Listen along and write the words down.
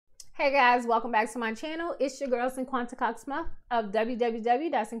Hey guys, welcome back to my channel. It's your girl Cinquanta Cox-Smith of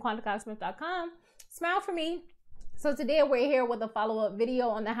www.cinquantacoxsmith.com. Smile for me. So today we're here with a follow-up video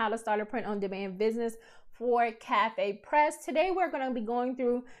on the how to start a print-on-demand business for Cafe Press. Today we're going to be going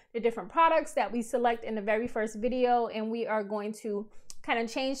through the different products that we select in the very first video, and we are going to kind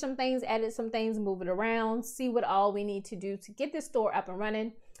of change some things, edit some things, move it around, see what all we need to do to get this store up and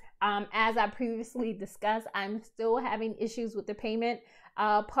running. As I previously discussed, I'm still having issues with the payment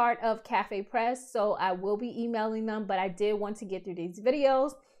part of Cafe Press, so I will be emailing them, but I did want to get through these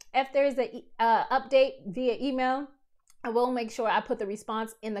videos. If there's an update via email, I will make sure I put the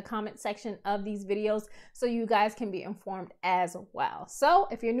response in the comment section of these videos so you guys can be informed as well. So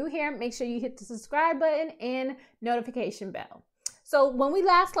if you're new here, make sure you hit the subscribe button and notification bell. So when we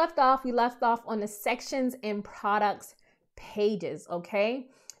last left off on the sections and products pages, okay?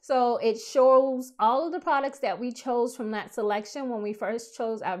 So it shows all of the products that we chose from that selection when we first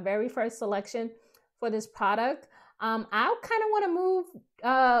chose our very first selection for this product. I kind of want to move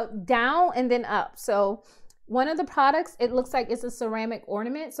down and then up. So one of the products, it looks like it's a ceramic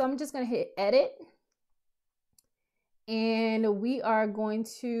ornament. So I'm just going to hit edit. And we are going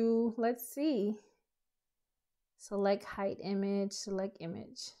to, let's see, select height image, select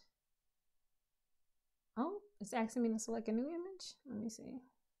image. Oh, it's asking me to select a new image. Let me see.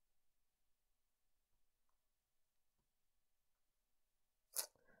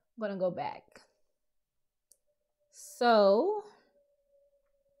 I'm gonna go back. So,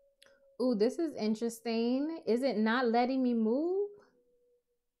 ooh, this is interesting. Is it not letting me move?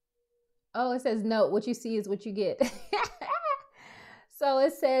 Oh, it says no, what you see is what you get. So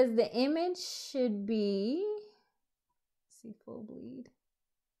it says the image should be, let's see, full bleed.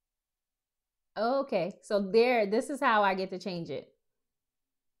 Okay, so there, this is how I get to change it.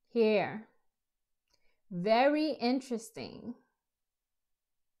 Here. Very interesting.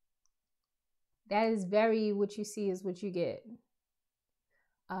 That is very, what you see is what you get.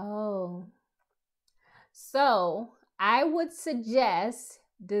 Oh. So I would suggest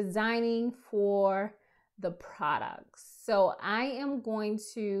designing for the products. So I am going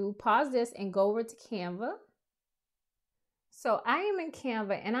to pause this and go over to Canva. So I am in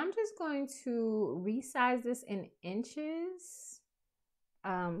Canva and I'm just going to resize this in inches,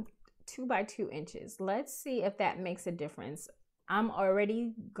 2 by 2 inches. Let's see if that makes a difference. I'm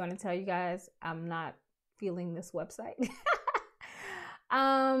already gonna tell you guys I'm not feeling this website.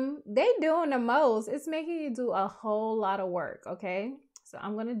 They doing the most. It's making you do a whole lot of work, okay? So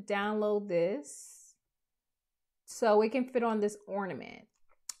I'm gonna download this so it can fit on this ornament.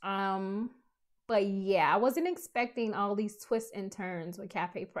 But yeah, I wasn't expecting all these twists and turns with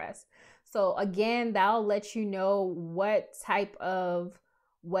Cafe Press. So again, that'll let you know what type of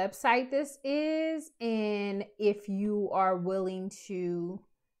website this is and if you are willing to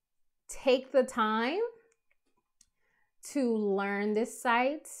take the time to learn this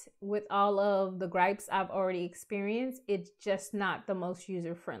site. With all of the gripes I've already experienced, it's just not the most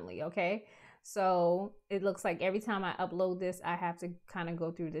user friendly, okay? So it looks like every time I upload this I have to kind of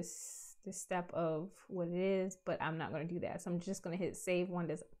go through this step of what it is, but I'm not going to do that. So I'm just going to hit save one.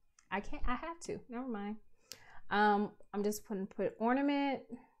 I have to, never mind. I'm just going to put ornament,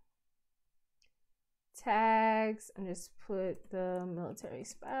 tags, and just put the military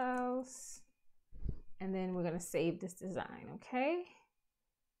spouse, and then we're going to save this design, okay?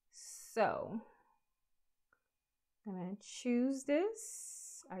 So I'm going to choose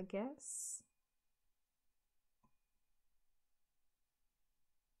this, I guess.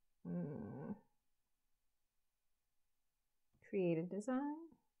 Create a design.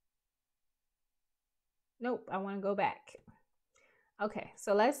 Nope, I want to go back. Okay,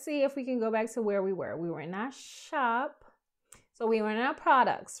 so let's see if we can go back to where we were. We were in our shop. So we were in our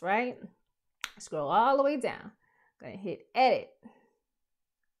products, right? Scroll all the way down. Gonna hit edit.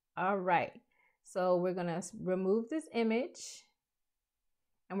 All right. So we're gonna remove this image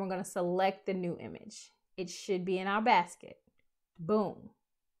and we're gonna select the new image. It should be in our basket. Boom.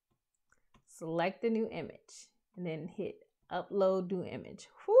 Select the new image and then hit upload new image.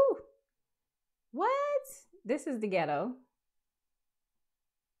 Whew. What? This is the ghetto.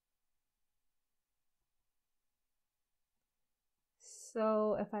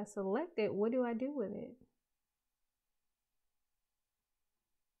 So if I select it, what do I do with it?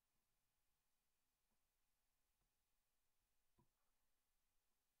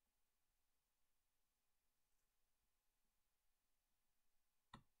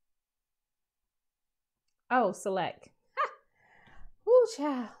 Oh, select. Woo,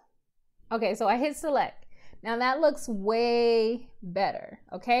 child. Okay, so I hit select. Now that looks way better,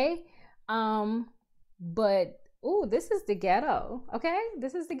 okay? But Ooh, this is the ghetto. Okay,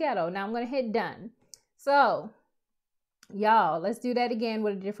 this is the ghetto. Now I'm gonna hit done. So y'all, let's do that again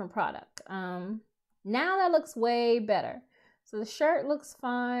with a different product. Now that looks way better. So the shirt looks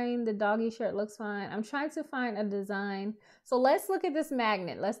fine. The doggy shirt looks fine. I'm trying to find a design. So let's look at this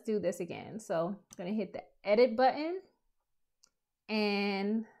magnet. Let's do this again. So I'm gonna hit the edit button,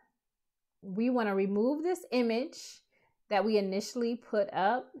 and we want to remove this image that we initially put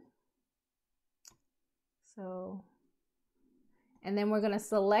up. So, and then we're going to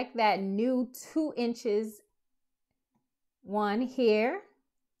select that new 2 inches one here,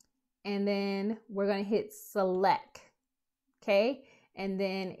 and then we're going to hit select. Okay, and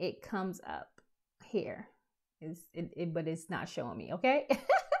then it comes up here. But it's not showing me. Okay.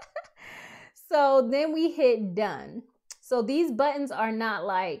 So then we hit done. So these buttons are not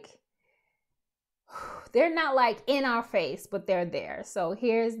like, they're not like in our face, but they're there. So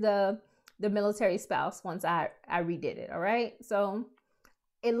here's the military spouse once I redid it. All right. So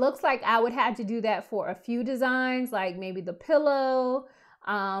it looks like I would have to do that for a few designs, like maybe the pillow.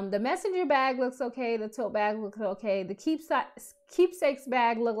 The messenger bag looks okay. The tote bag looks okay. The keepsakes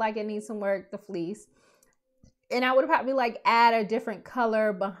bag looked like it needs some work. The fleece. And I would probably like add a different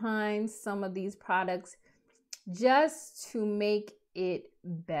color behind some of these products just to make it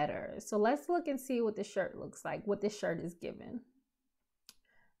better. So let's look and see what the shirt looks like, what this shirt is given.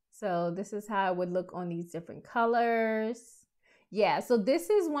 So this is how it would look on these different colors. Yeah, so this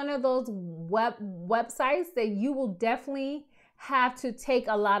is one of those websites that you will definitely have to take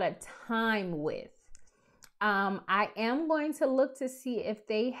a lot of time with. I am going to look to see if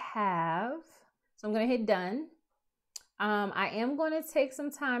they have, so I'm going to hit done. I am going to take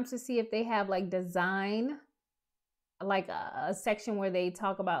some time to see if they have like design, like a section where they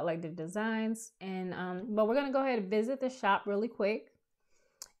talk about like the designs. And but we're going to go ahead and visit the shop really quick.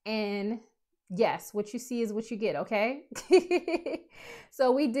 And yes, what you see is what you get. Okay.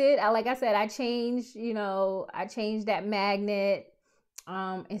 So we did, like I said, I changed that magnet.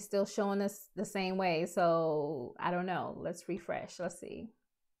 It's still showing us the same way. So I don't know. Let's refresh. Let's see.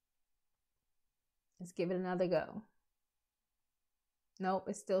 Let's give it another go. Nope,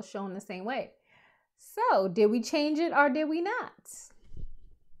 it's still showing the same way. So did we change it or did we not?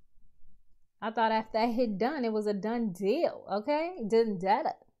 I thought after I hit done, it was a done deal. Okay, didn't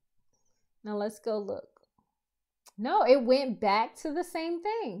data. Now let's go look. No, it went back to the same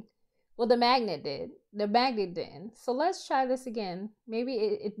thing. Well, the magnet did. The magnet didn't. So let's try this again. Maybe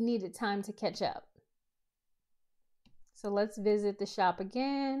it needed time to catch up. So let's visit the shop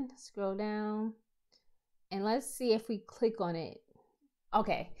again. Scroll down. And let's see if we click on it.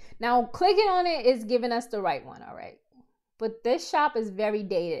 Okay. Now clicking on it is giving us the right one. All right. But this shop is very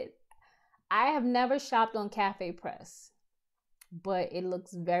dated. I have never shopped on Cafe Press, but it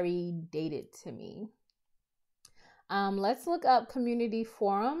looks very dated to me. Let's look up community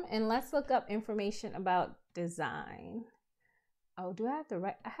forum and let's look up information about design. Oh, do I have to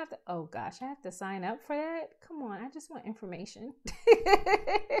write? Oh gosh, I have to sign up for that? Come on, I just want information.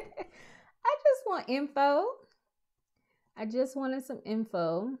 I just want info. I just wanted some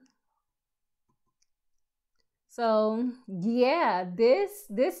info. So yeah, this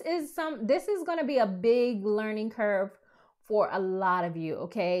is going to be a big learning curve for a lot of you.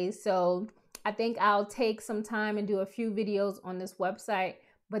 Okay, so I think I'll take some time and do a few videos on this website,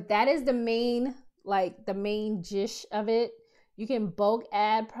 but that is the main gist of it. You can bulk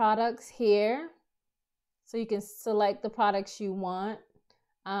add products here, so you can select the products you want.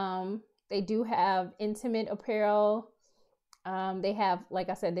 They do have intimate apparel. They have, like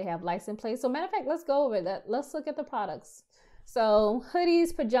I said, they have license plates. So matter of fact, let's go over that. Let's look at the products. So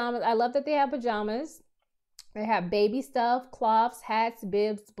hoodies, pajamas. I love that they have pajamas. They have baby stuff, cloths, hats,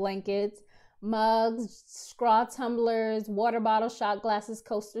 bibs, blankets, mugs, straw tumblers, water bottles, shot glasses,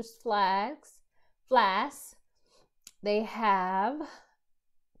 coasters, flasks. They have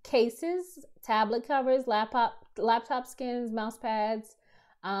cases, tablet covers, laptop skins, mouse pads,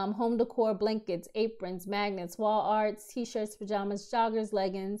 home decor, blankets, aprons, magnets, wall arts, t-shirts, pajamas, joggers,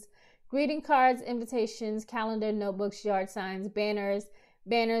 leggings, greeting cards, invitations, calendar, notebooks, yard signs, banners,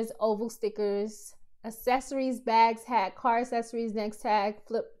 oval stickers, accessories, bags, hat, car accessories, neck tag,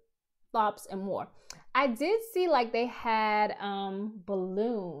 flip-flops, and more. I did see like they had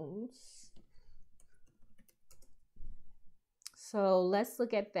balloons. So let's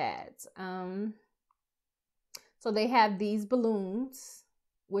look at that. So they have these balloons,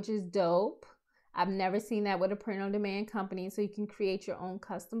 which is dope. I've never seen that with a print-on-demand company, so you can create your own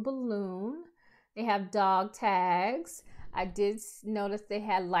custom balloon. They have dog tags. I did notice they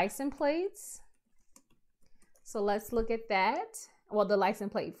had license plates. So let's look at that. Well, the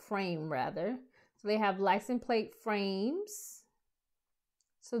license plate frame, rather. So they have license plate frames.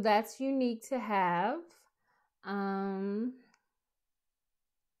 So that's unique to have.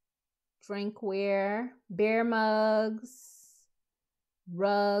 Drinkware, beer mugs,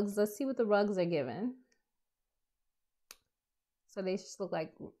 rugs. Let's see what the rugs are given. So they just look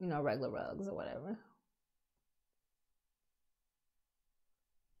like, you know, regular rugs or whatever.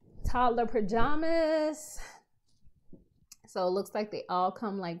 Toddler pajamas. So it looks like they all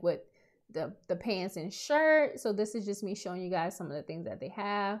come like with the pants and shirt. So this is just me showing you guys some of the things that they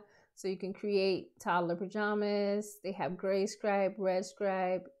have. So you can create toddler pajamas. They have gray stripe, red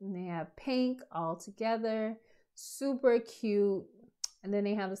stripe, and they have pink all together. Super cute. And then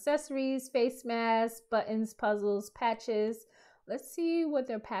they have accessories, face masks, buttons, puzzles, patches. Let's see what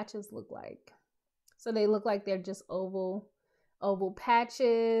their patches look like. So they look like they're just oval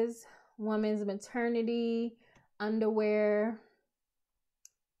patches. Women's maternity, underwear.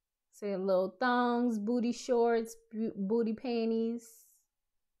 So little thongs, booty shorts, booty panties.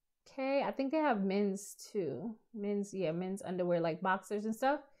 Okay, I think they have men's too. Men's underwear like boxers and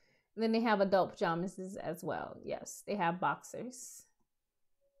stuff. And then they have adult pajamas as well. Yes, they have boxers.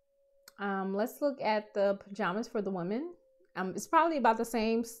 Let's look at the pajamas for the women. It's probably about the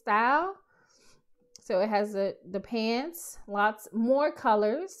same style. So it has the pants, lots more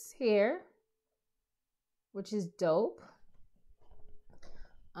colors here, which is dope.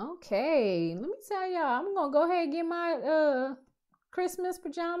 Okay, let me tell y'all, I'm gonna go ahead and get my Christmas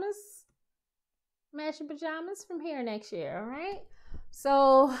pajamas, matching pajamas from here next year. All right.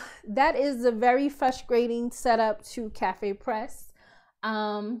 So that is a very frustrating setup to Cafe Press.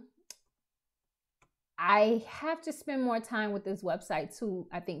 I have to spend more time with this website to,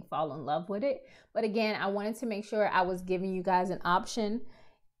 I think, fall in love with it. But again, I wanted to make sure I was giving you guys an option.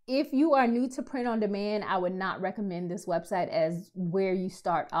 If you are new to print on demand, I would not recommend this website as where you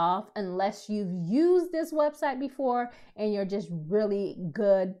start off unless you've used this website before and you're just really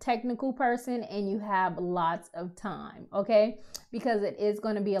good technical person and you have lots of time, okay? Because it is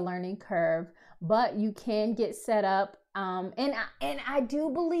going to be a learning curve, but you can get set up. And I do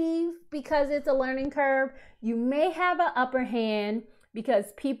believe, because it's a learning curve, you may have an upper hand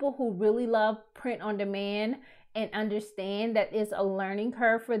because people who really love print on demand and understand that it's a learning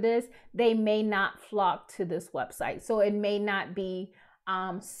curve for this, they may not flock to this website. So it may not be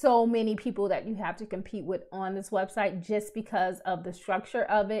so many people that you have to compete with on this website just because of the structure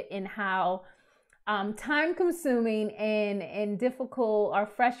of it and how time consuming and difficult or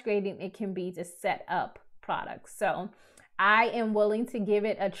frustrating it can be to set up products. So I am willing to give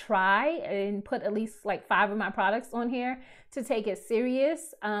it a try and put at least like 5 of my products on here to take it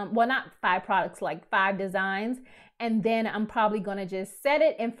serious. Well, not 5 products, like 5 designs. And then I'm probably going to just set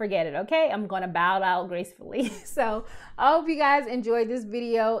it and forget it. Okay. I'm going to bow out gracefully. So I hope you guys enjoyed this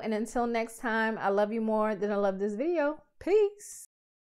video. And until next time, I love you more than I love this video. Peace.